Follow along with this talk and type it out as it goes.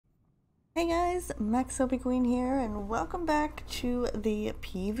Hey guys, MaxLPQueen here, and welcome back to the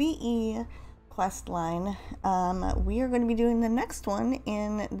PVE quest line. We are going to be doing the next one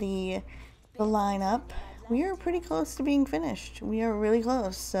in the lineup. We are pretty close to being finished. We are really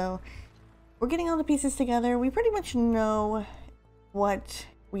close, so we're getting all the pieces together. We pretty much know what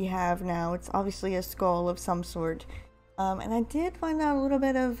we have now. It's obviously a skull of some sort. And I did find out a little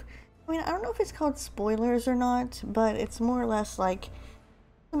bit of, I don't know if it's called spoilers or not, but it's more or less like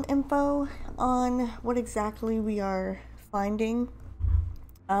some info on what exactly we are finding,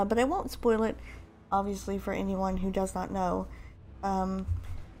 but I won't spoil it, obviously, for anyone who does not know. So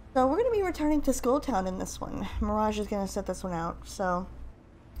we're going to be returning to Skulltown in this one. Mirage is going to set this one out, so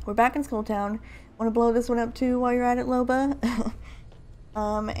we're back in Skulltown. Want to blow this one up too while you're at it, Loba?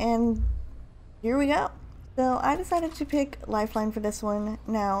 And here we go. So I decided to pick Lifeline for this one.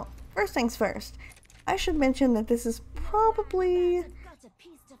 Now, first things first, I should mention that this is probably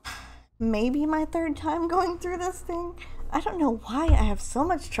maybe my third time going through this thing. I don't know why I have so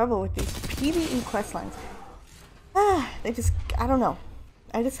much trouble with these PVE quest lines. I don't know.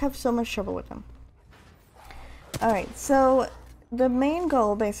 I just have so much trouble with them. Alright, so the main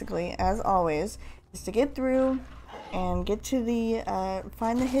goal, basically, as always, is to get through and get to the,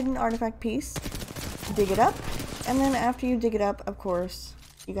 find the hidden artifact piece, dig it up, and then after you dig it up, of course,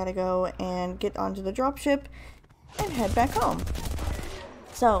 you gotta go and get onto the dropship and head back home.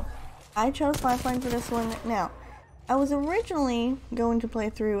 So, I chose Lifeline for this one. Now, I was originally going to play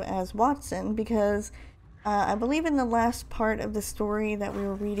through as Watson because I believe in the last part of the story that we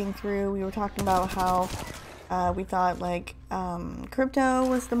were reading through, we were talking about how we thought like Crypto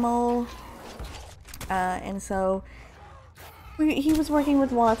was the mole, and so he was working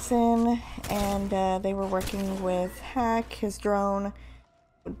with Watson, and they were working with Hack, his drone,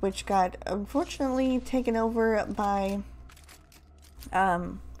 which got unfortunately taken over by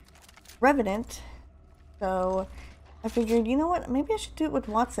Revenant. So I figured, you know what, maybe I should do it with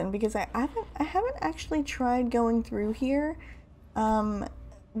Watson, because I haven't actually tried going through here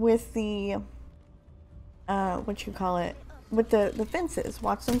with the what you call it, with the fences,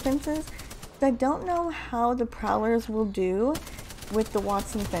 Watson fences. I don't know how the Prowlers will do with the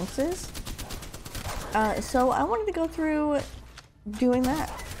Watson fences, so I wanted to go through doing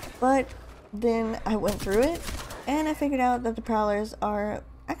that, but then I went through it and I figured out that the Prowlers are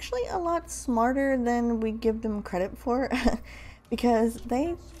actually a lot smarter than we give them credit for, because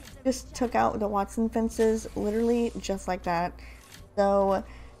they just took out the Watson fences literally just like that. So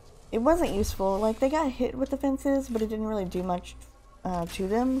it wasn't useful. Like, they got hit with the fences, but it didn't really do much to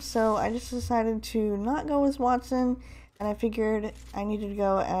them. So I just decided to not go as Watson, and I figured I needed to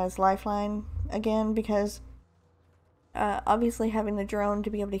go as Lifeline again, because obviously having the drone to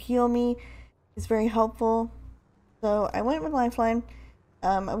be able to heal me is very helpful. So I went with Lifeline.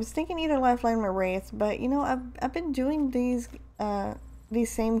 I was thinking either Lifeline or Wraith, but you know, I've been doing these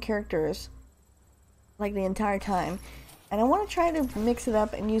same characters like the entire time, and I want to try to mix it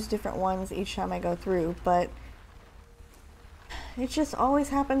up and use different ones each time I go through, but it just always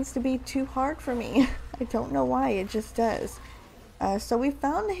happens to be too hard for me. I don't know why, it just does. So we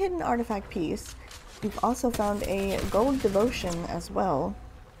found the hidden artifact piece. We've also found a gold devotion as well.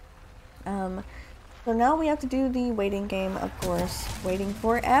 So now we have to do the waiting game, of course, waiting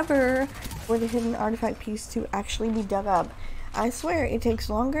forever for the hidden artifact piece to actually be dug up. I swear it takes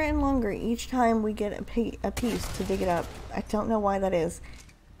longer and longer each time we get a piece to dig it up. I don't know why that is.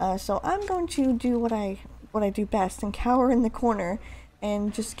 So I'm going to do what I do best and cower in the corner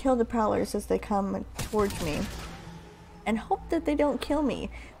and just kill the Prowlers as they come towards me, and hope that they don't kill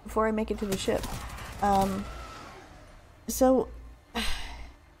me before I make it to the ship. So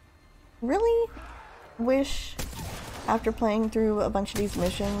really wish, after playing through a bunch of these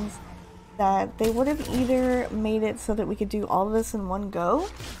missions, that they would have either made it so that we could do all of this in one go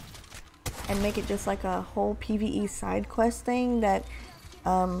and make it just like a whole PvE side quest thing that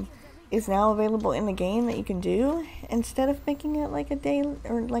is now available in the game that you can do, instead of making it like a day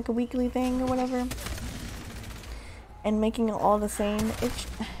or like a weekly thing or whatever and making it all the same.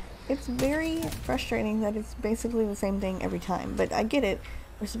 It's very frustrating that it's basically the same thing every time, but I get it.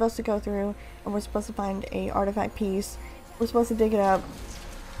 We're supposed to go through and we're supposed to find a artifact piece. We're supposed to dig it up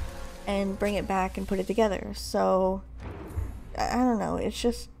and bring it back and put it together. So I don't know, it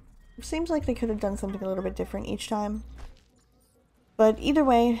seems like they could have done something a little bit different each time. But either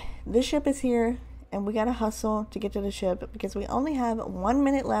way, this ship is here and we gotta hustle to get to the ship, because we only have 1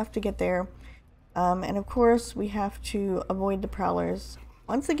 minute left to get there. And of course we have to avoid the Prowlers.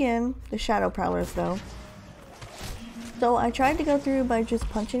 Once again, the Shadow Prowlers though. So I tried to go through by just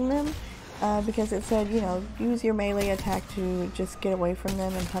punching them, because it said, you know, use your melee attack to just get away from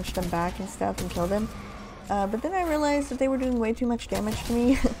them and punch them back and stuff and kill them. But then I realized that they were doing way too much damage to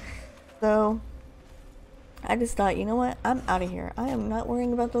me. So I just thought, you know what, I'm out of here. I am not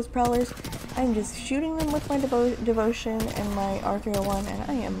worrying about those prowlers. I'm just shooting them with my devotion and my R301,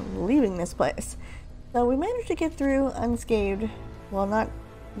 and I am leaving this place. So we managed to get through unscathed. Well, not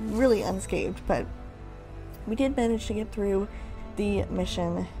really unscathed, but we did manage to get through the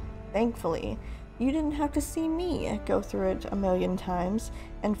mission, thankfully. You didn't have to see me go through it a million times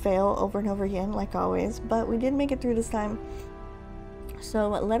and fail over and over again, like always, but we did make it through this time. So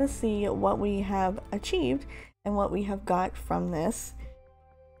let us see what we have achieved and what we have got from this.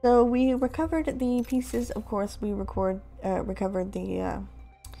 So we recovered the pieces, of course. We recovered the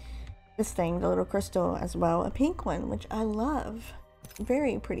this thing, the little crystal as well, a pink one, which I love.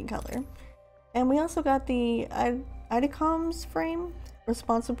 Very pretty color. And we also got the IDCOMS frame,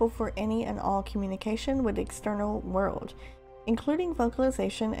 responsible for any and all communication with the external world, including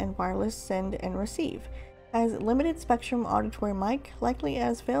vocalization and wireless send and receive. Has limited spectrum auditory mic, likely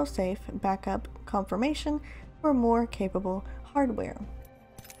as failsafe backup confirmation for more capable hardware.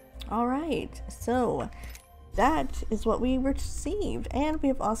 Alright, so that is what we received, and we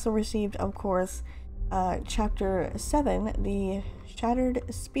have also received, of course, chapter 7, the Shattered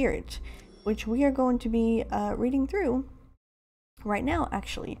Spirit, which we are going to be reading through right now,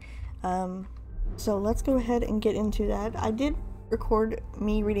 actually. So let's go ahead and get into that. I did record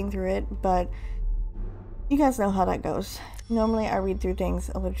me reading through it, but you guys know how that goes. Normally I read through things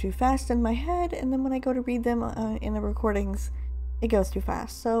a little too fast in my head, and then when I go to read them in the recordings, it goes too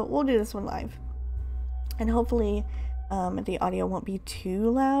fast. So we'll do this one live. And hopefully the audio won't be too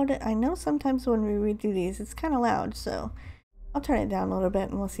loud. I know sometimes when we read through these, it's kind of loud, so I'll turn it down a little bit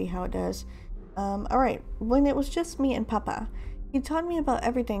and we'll see how it does. Alright, when it was just me and Papa, he taught me about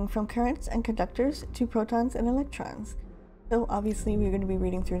everything from currents and conductors to protons and electrons. So obviously we're going to be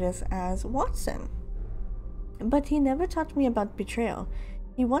reading through this as Watson. But he never taught me about betrayal.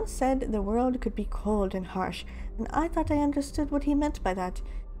 He once said the world could be cold and harsh, and I thought I understood what he meant by that.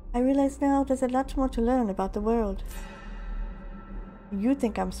 I realize now there's a lot more to learn about the world. You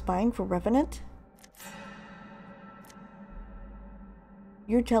think I'm spying for Revenant?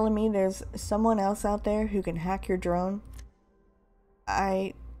 You're telling me there's someone else out there who can hack your drone?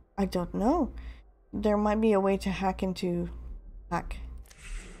 I don't know. There might be a way to hack into... hack.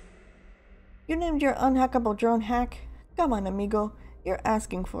 You named your unhackable drone Hack? Come on, amigo. You're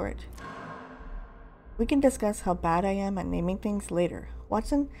asking for it. We can discuss how bad I am at naming things later.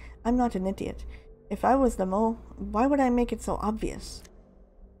 Watson, I'm not an idiot. If I was the mole, why would I make it so obvious?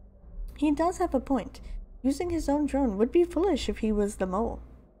 He does have a point. Using his own drone would be foolish if he was the mole.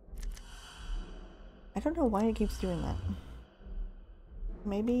 I don't know why it keeps doing that.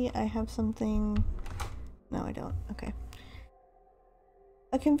 Maybe I have something... No, I don't. Okay.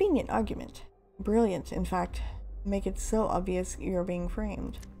 A convenient argument. Brilliant, in fact. Make it so obvious you're being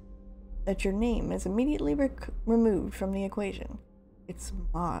framed that your name is immediately removed from the equation. It's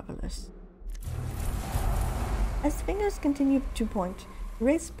marvelous. As fingers continue to point,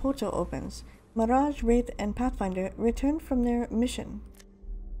 Wraith's portal opens. Mirage, Wraith, and Pathfinder return from their mission.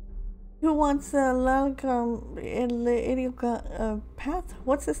 Who wants a path?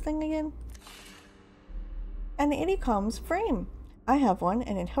 What's this thing again? An IDCOMS frame. I have one,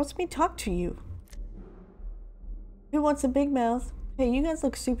 and it helps me talk to you. Who wants a big mouth? Hey, you guys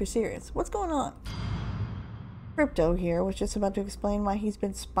look super serious. What's going on? Crypto here was just about to explain why he's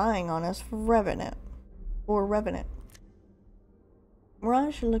been spying on us for Revenant.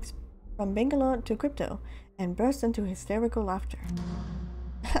 Mirage looks from Bangalore to Crypto and bursts into hysterical laughter.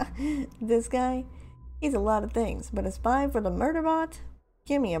 This guy, he's a lot of things, but a spy for the murder bot?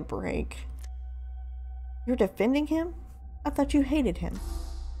 Give me a break. You're defending him? I thought you hated him.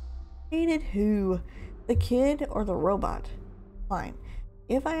 Hated who? The kid or the robot? Fine.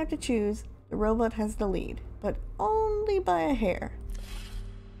 If I have to choose, the robot has the lead, but only by a hair.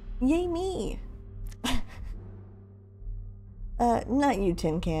 Yay me! Not you,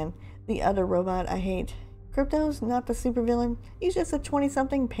 Tin Can. The other robot I hate. Crypto's not the supervillain. He's just a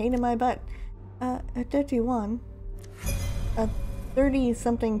 20-something pain in my butt. A 31. A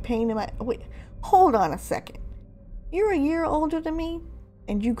 30-something pain in my... Wait, hold on a second. You're a year older than me,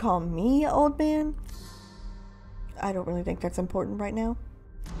 and you call me an old man? I don't really think that's important right now.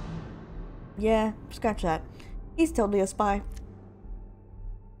 Yeah, scratch that. He's totally a spy.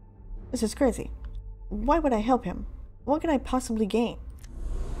 This is crazy. Why would I help him? What can I possibly gain?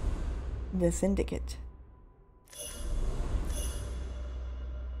 The Syndicate.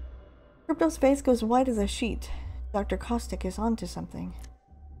 Crypto's face goes white as a sheet. Dr. Caustic is onto something.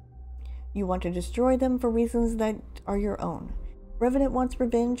 You want to destroy them for reasons that are your own. Revenant wants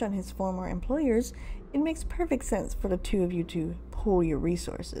revenge on his former employers. It makes perfect sense for the two of you to pool your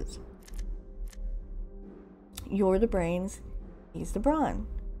resources. You're the brains, he's the brawn.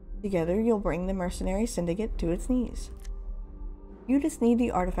 Together, you'll bring the mercenary syndicate to its knees. You just need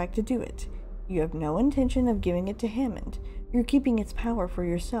the artifact to do it. You have no intention of giving it to Hammond. You're keeping its power for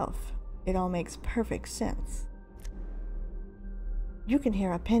yourself. It all makes perfect sense. You can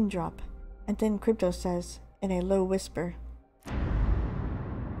hear a pin drop, and then Crypto says, in a low whisper,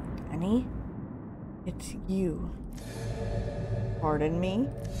 Annie, it's you. Pardon me?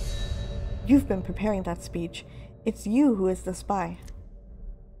 You've been preparing that speech. It's you who is the spy.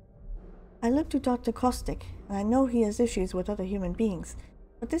 I look to Dr. Caustic, and I know he has issues with other human beings,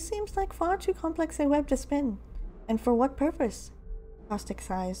 but this seems like far too complex a web to spin. And for what purpose? Caustic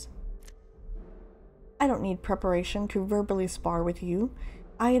sighs. I don't need preparation to verbally spar with you.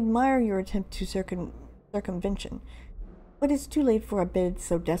 I admire your attempt to circumvention, but it's too late for a bid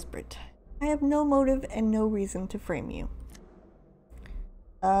so desperate. I have no motive and no reason to frame you.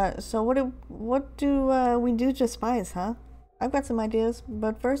 So what do we do to spies, huh? I've got some ideas,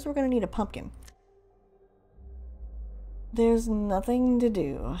 but first we're gonna need a pumpkin. There's nothing to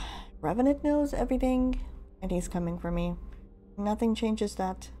do. Revenant knows everything, and he's coming for me. Nothing changes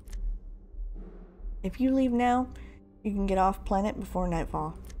that. If you leave now, you can get off planet before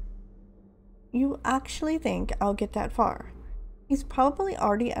nightfall. You actually think I'll get that far? He's probably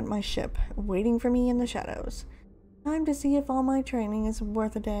already at my ship, waiting for me in the shadows. Time to see if all my training is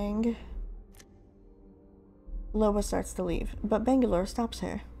worth a dang. Loba starts to leave, but Bangalore stops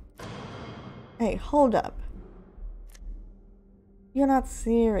her. Hey, hold up. You're not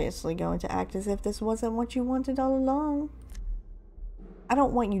seriously going to act as if this wasn't what you wanted all along. I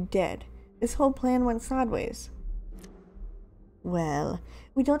don't want you dead. This whole plan went sideways. Well,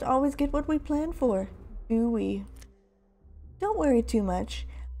 we don't always get what we plan for, do we? Don't worry too much.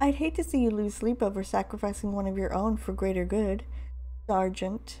 I'd hate to see you lose sleep over sacrificing one of your own for greater good,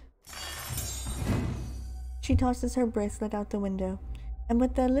 Sergeant. She tosses her bracelet out the window, and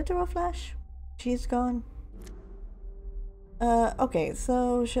with the literal flash, she's gone. Okay,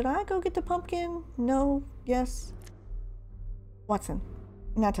 so should I go get the pumpkin? No? Yes? Watson.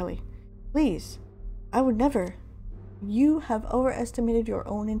 Natalie. Please. I would never. You have overestimated your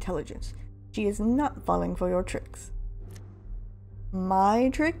own intelligence. She is not falling for your tricks. My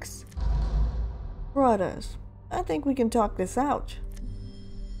tricks? Brothers, I think we can talk this out.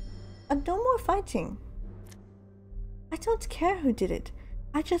 No more fighting. I don't care who did it.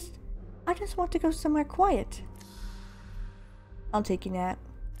 I just want to go somewhere quiet. I'll take you, Nat.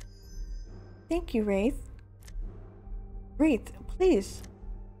 Thank you, Wraith. Wraith, please.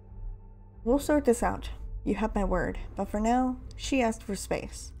 We'll sort this out. You have my word, but for now, she asked for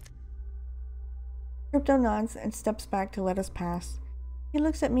space. Crypto nods and steps back to let us pass. He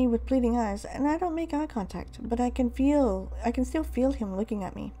looks at me with pleading eyes, and I don't make eye contact, but I can still feel him looking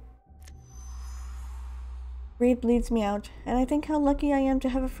at me. Reed bleeds me out, and I think how lucky I am to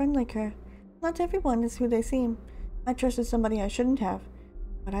have a friend like her. Not everyone is who they seem. I trusted somebody I shouldn't have,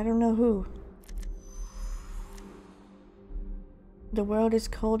 but I don't know who. The world is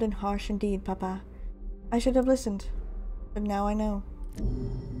cold and harsh indeed, Papa. I should have listened, but now I know.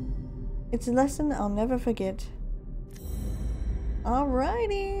 It's a lesson I'll never forget.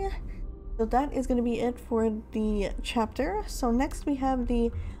 Alrighty, so that is going to be it for the chapter. So next we have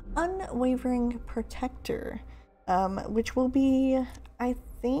the Unwavering Protector, which will be, I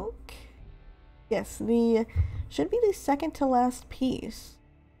think, yes, should be the second to last piece.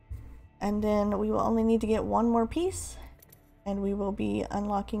 And then we will only need to get one more piece, and we will be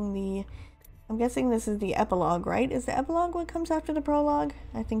unlocking the, I'm guessing this is the epilogue, right? Is the epilogue what comes after the prologue?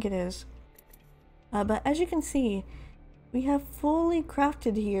 I think it is. But as you can see, we have fully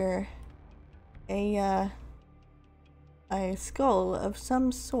crafted here a skull of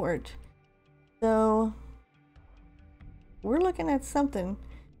some sort. So we're looking at something.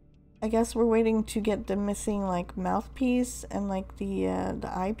 I guess we're waiting to get the missing like mouthpiece and like the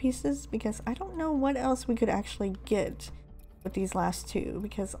eyepieces, because I don't know what else we could actually get with these last two,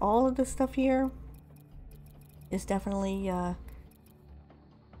 because all of this stuff here is definitely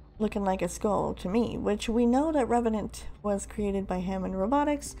looking like a skull to me, which we know that Revenant was created by Hammond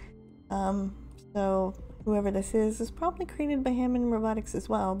Robotics, so whoever this is probably created by Hammond Robotics as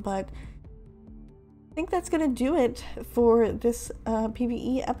well. But I think that's gonna do it for this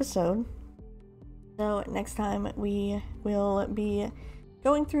PVE episode. So next time we will be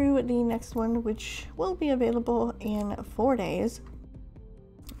going through the next one, which will be available in 4 days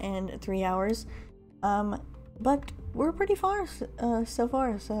and 3 hours. But we're pretty far so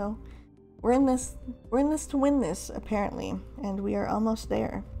far, so we're in this to win this, apparently, and we are almost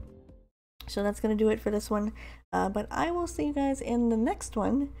there. So that's gonna do it for this one. But I will see you guys in the next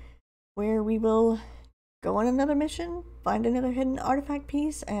one, where we will go on another mission, find another hidden artifact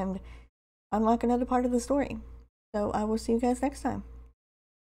piece, and unlock another part of the story. So I will see you guys next time.